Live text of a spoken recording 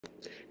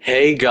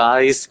Hey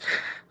guys,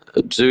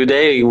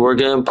 today we're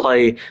gonna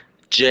play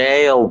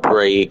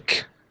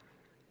Jailbreak.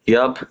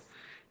 Yup,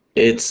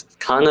 it's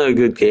kinda a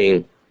good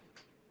game.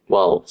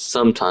 Well,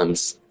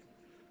 sometimes.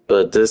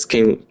 But this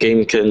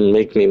game can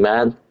make me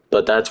mad,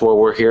 but that's what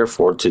we're here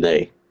for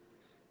today.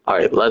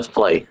 Alright, let's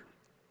play.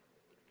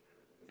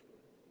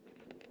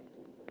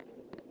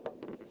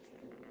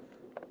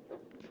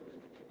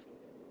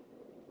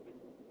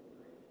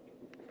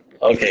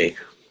 Okay,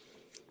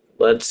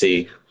 let's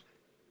see.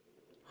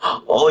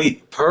 Oh,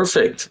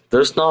 perfect.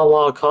 There's not a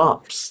lot of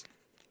cops.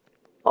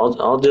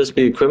 I'll just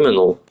be a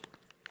criminal,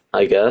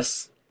 I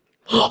guess.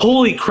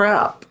 Holy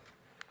crap!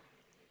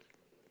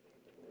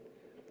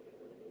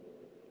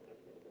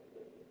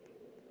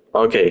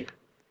 Okay,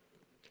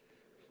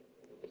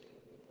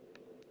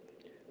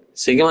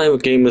 seeing my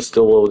game is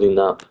still loading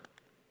up.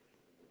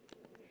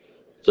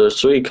 There's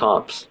three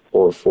cops,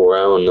 or four,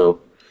 I don't know.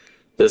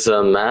 This is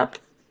a map.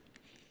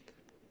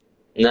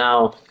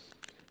 Now,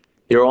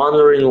 you're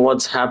wondering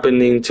what's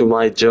happening to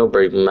my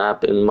jailbreak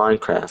map in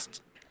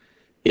Minecraft.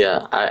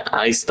 Yeah,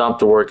 I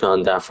stopped working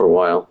on that for a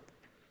while.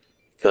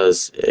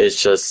 Because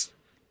it's just,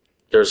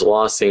 there's a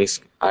lot of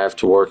things I have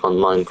to work on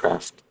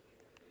Minecraft.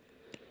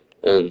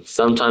 And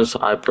sometimes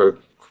I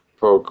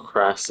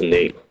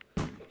procrastinate.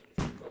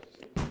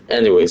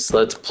 Anyways,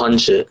 let's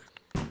punch it.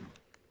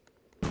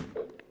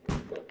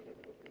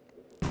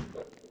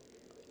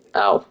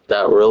 Ow,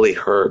 that really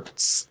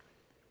hurts.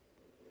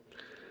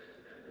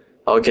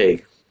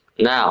 Okay,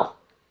 now,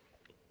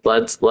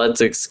 let's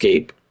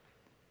escape.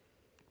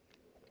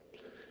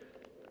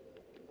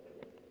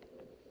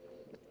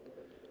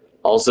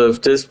 Also,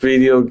 if this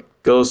video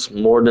goes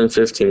more than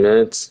 15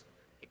 minutes,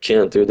 you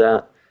can't do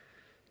that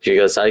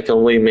because I can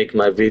only make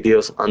my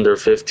videos under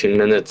 15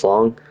 minutes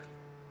long.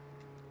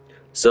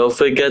 So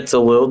if it gets a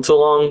little too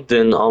long,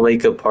 then I'll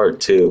make a part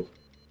 2.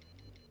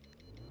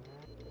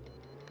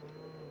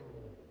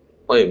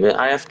 Wait a minute,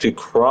 I have to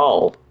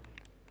crawl.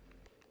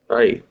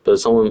 Right, but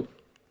someone...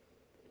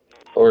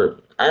 Or,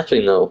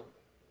 actually no,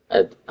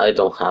 I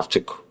don't have to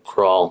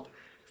crawl.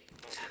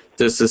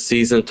 This is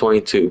season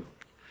 22.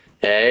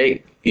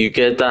 Hey, you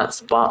get that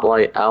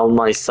spotlight out of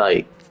my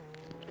sight.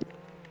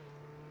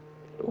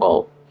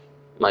 Well,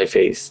 my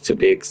face to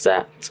be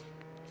exact.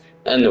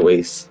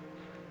 Anyways,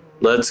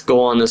 let's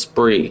go on a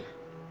spree.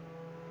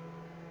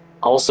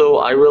 Also,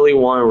 I really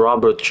want to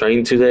rob a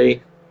train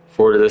today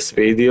for this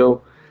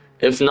video.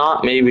 If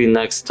not, maybe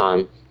next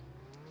time.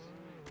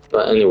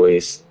 But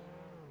anyways,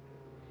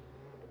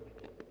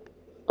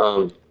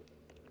 um,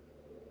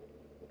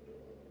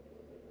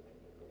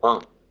 uh,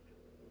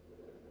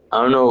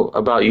 I don't know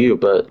about you,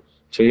 but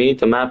to me,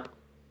 the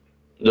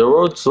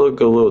roads look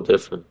a little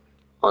different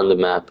on the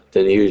map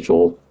than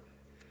usual.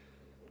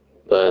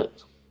 But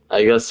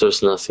I guess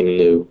there's nothing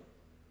new.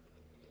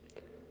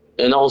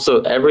 And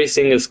also,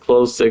 everything is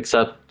closed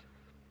except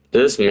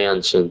this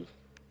mansion.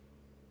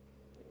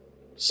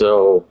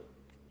 So,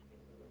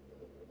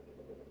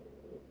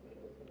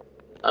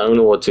 I don't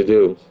know what to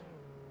do.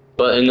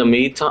 But in the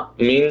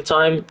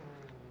meantime,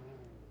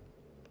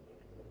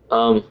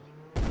 um,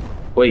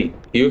 wait,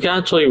 you can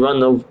actually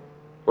run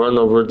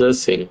over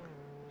this thing.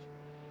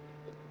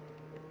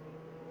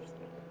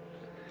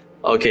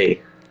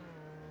 Okay.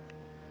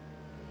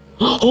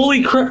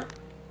 Holy crap!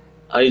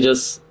 I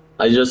just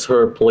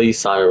heard a police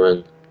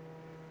siren,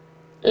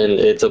 and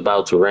it's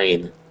about to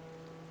rain.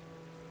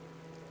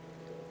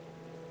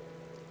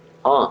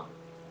 Huh?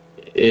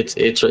 It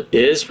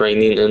is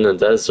raining in the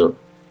desert,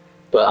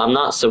 but I'm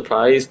not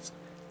surprised.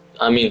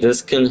 I mean,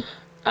 this can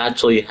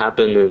actually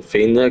happen in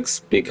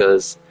Phoenix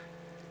because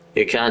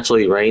it can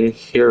actually rain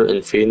here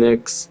in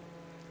Phoenix.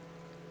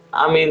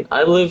 I mean,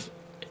 I live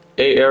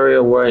a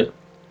area where I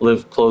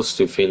live close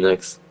to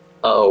Phoenix.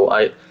 Uh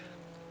oh,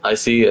 I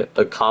see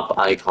a cop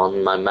icon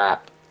on my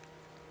map.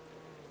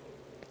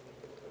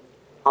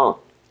 Huh?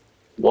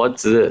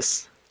 What's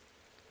this?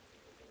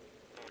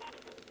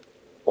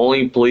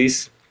 Only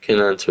police can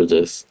enter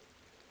this.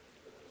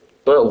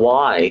 But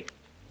why?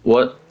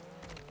 What?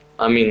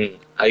 I mean,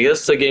 I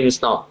guess the game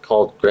is not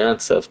called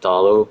Grand Theft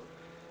Auto.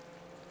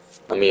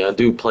 I mean, I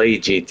do play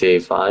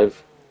GTA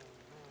 5.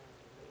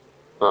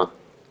 Huh.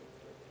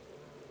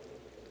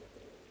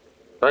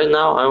 Right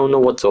now, I don't know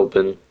what's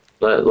open.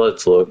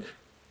 Let's look.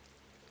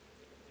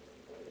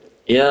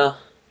 Yeah,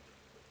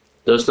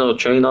 there's no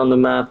train on the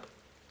map.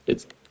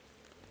 It's...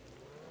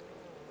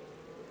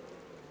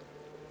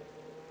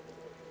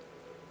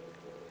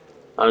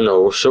 I don't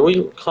know. Should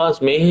we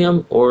cause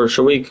mayhem or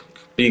should we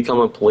become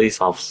a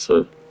police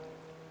officer?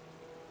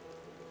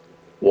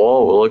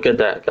 Whoa, look at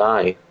that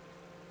guy.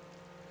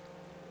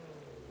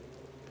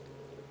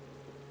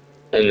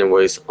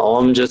 Anyways, all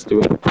I'm just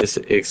doing is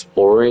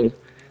exploring.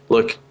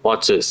 Look,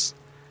 watch this.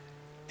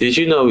 Did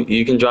you know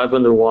you can drive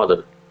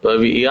underwater? But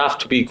you have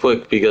to be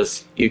quick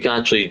because you can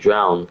actually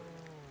drown.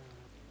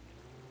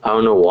 I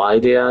don't know why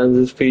they added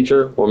this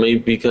feature, or maybe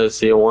because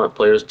they don't want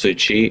players to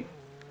cheat.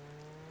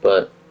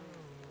 But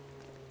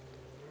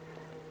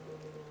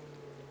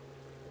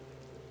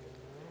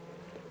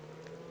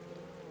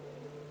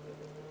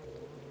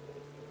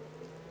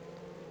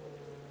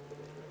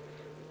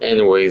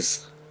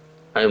Anyways,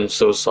 I am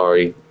so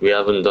sorry. We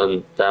haven't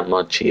done that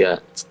much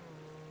yet.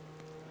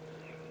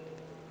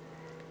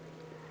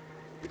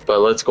 But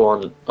let's go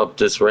on up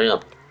this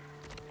ramp.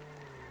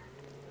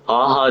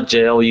 Haha,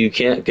 jail, you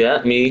can't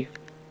get me.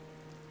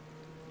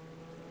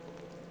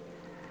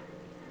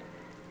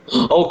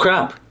 Oh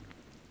crap!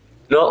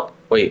 No,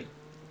 wait.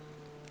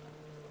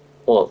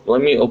 Well,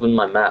 let me open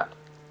my map.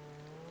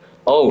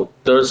 Oh,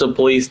 there's a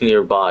police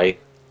nearby.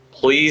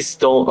 Please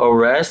don't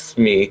arrest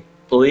me.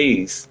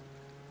 Please.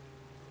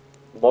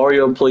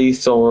 Mario,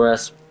 please don't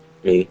arrest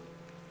me.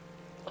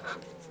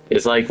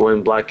 It's like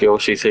when Black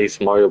Yoshi says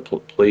Mario,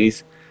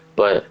 please.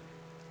 But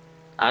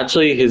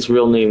actually, his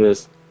real name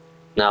is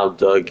now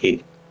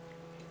Dougie.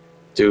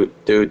 Due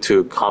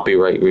to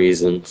copyright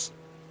reasons.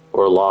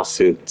 Or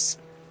lawsuits.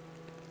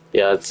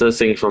 Yeah, it's the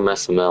thing from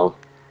SML.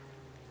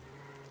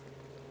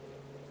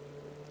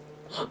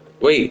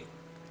 Wait.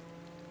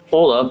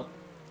 Hold up.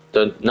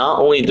 Not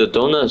only the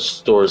donut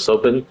store is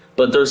open,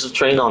 but there's a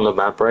train on the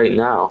map right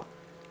now.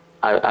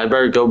 I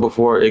better go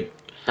before it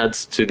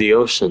heads to the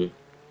ocean.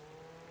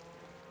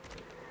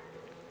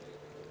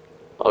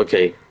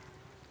 Okay.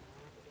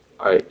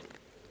 Alright.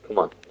 Come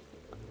on.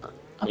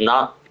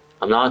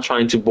 I'm not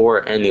trying to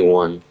bore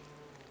anyone.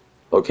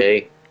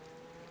 Okay?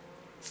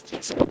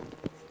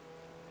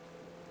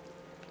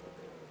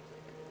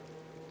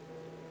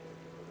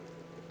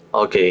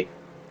 Okay.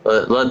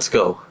 Let's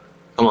go.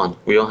 Come on,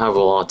 we don't have a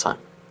lot of time.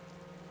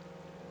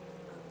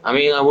 I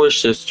mean, I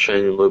wish this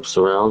train loops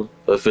around,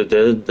 but if it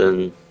did,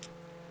 then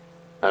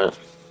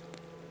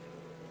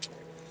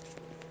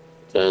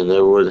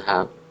it would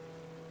have.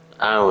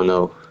 I don't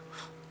know.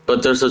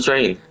 But there's a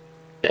train,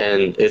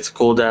 and it's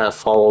cool that it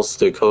follows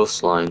the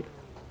coastline.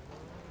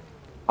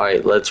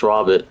 Alright, let's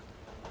rob it.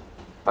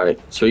 Alright,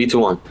 3, 2,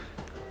 1.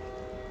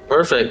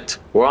 Perfect!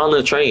 We're on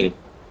the train.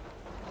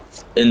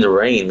 In the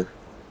rain.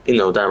 You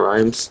know that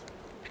rhymes.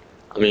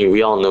 I mean,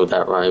 we all know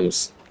that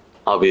rhymes.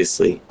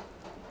 Obviously.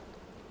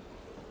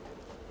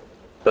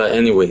 But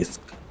anyways,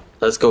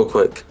 let's go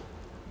quick.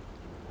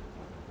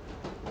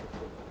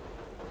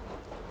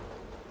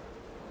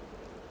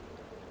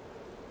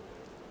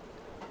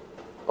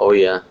 Oh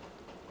yeah.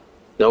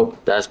 Nope,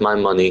 that's my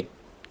money.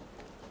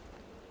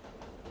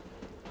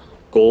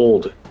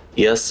 Gold.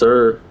 Yes,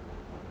 sir.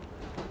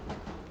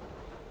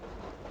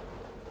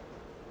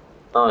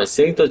 Oh, I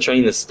think the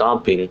train is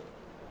stopping.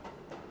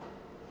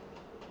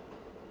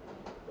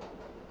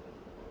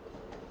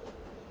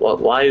 What?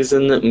 Why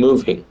isn't it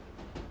moving?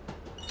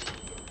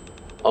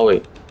 Oh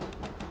wait.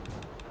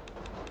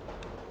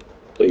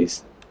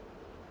 Please.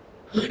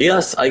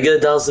 Yes, I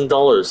get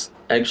 $1,000.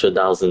 Extra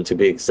 1,000 to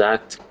be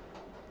exact.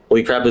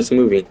 Holy crap, it's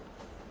moving.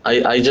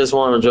 I just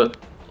want to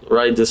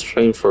ride this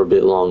train for a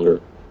bit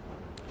longer.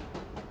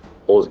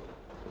 Oh,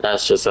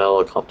 that's just a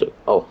helicopter.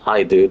 Oh,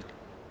 hi, dude.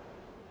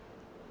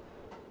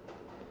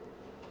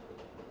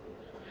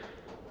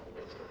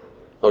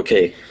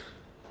 Okay.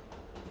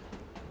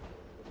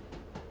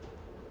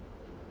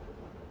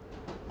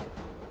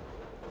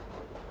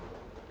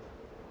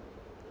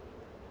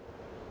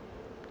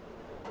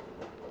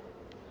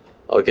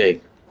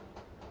 Okay.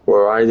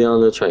 We're riding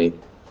on the train.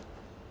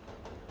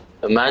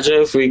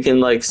 Imagine if we can,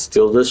 like,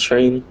 steal this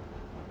train.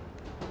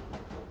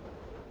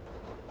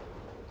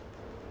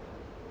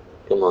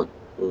 Come on.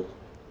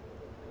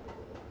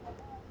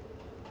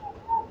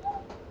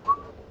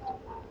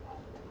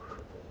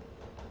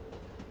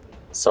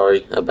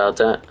 Sorry about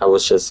that. I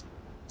was just...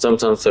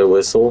 Sometimes I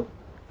whistle.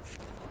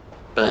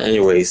 But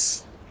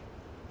anyways.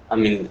 I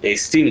mean, a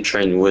steam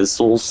train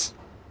whistles.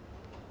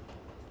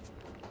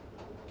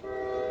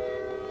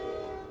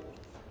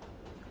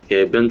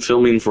 Okay, I've been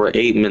filming for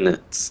 8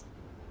 minutes.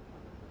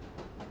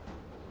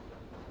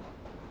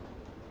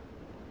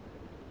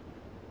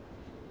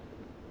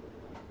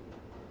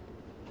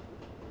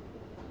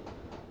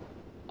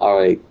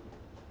 Alright.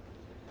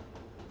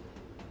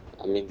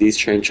 I mean, these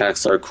train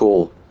tracks are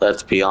cool,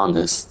 let's be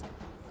honest.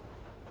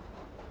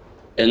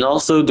 And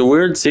also, the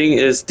weird thing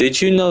is,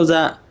 did you know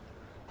that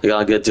I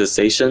gotta get to the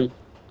station?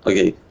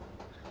 Okay.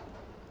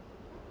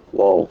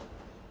 Whoa.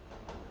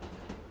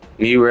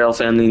 Me rail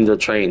fanning the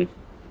train.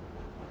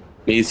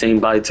 Me saying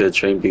bye to the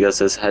train because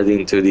it's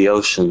heading to the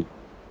ocean.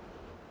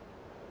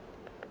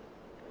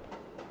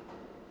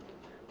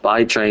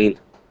 Bye, train.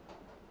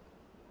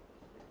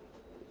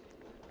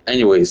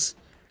 Anyways,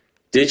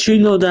 did you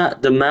know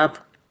that the map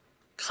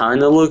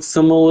kinda looks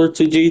similar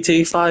to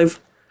GTA 5?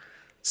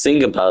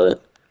 Think about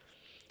it.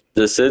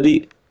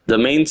 The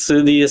main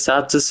city is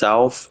at the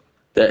south.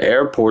 The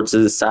airport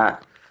is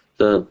at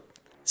the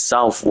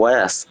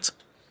southwest.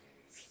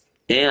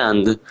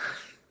 And,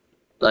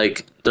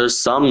 like, there's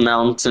some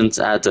mountains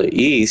at the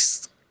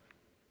east.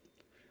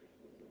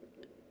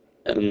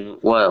 And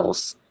what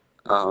else?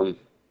 And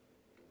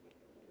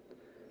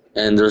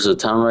there's a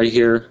town right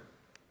here.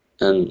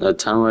 And a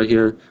town right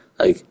here.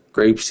 Like,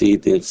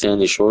 Grapeseed and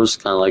Sandy Shores,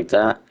 kind of like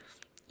that.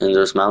 And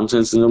there's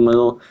mountains in the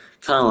middle.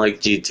 Kind of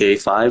like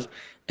GTA 5.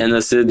 And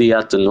a city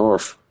at the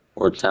north.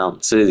 Or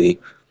town. City.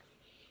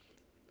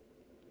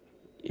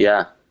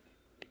 Yeah.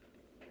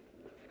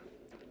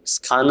 it's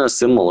kind of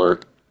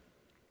similar.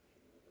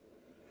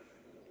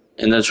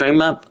 In the train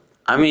map,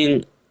 I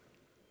mean,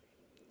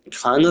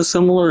 kind of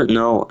similar?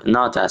 No,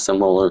 not that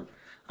similar.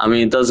 I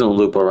mean, it doesn't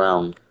loop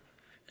around.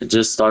 It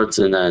just starts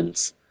and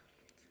ends.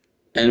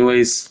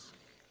 Anyways,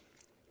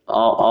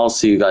 I'll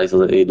see you guys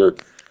later.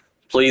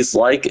 Please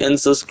like and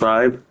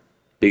subscribe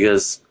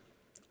because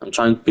I'm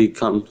trying to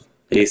become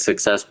a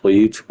successful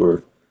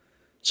YouTuber,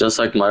 just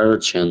like my other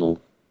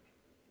channel.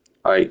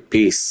 Alright,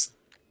 peace.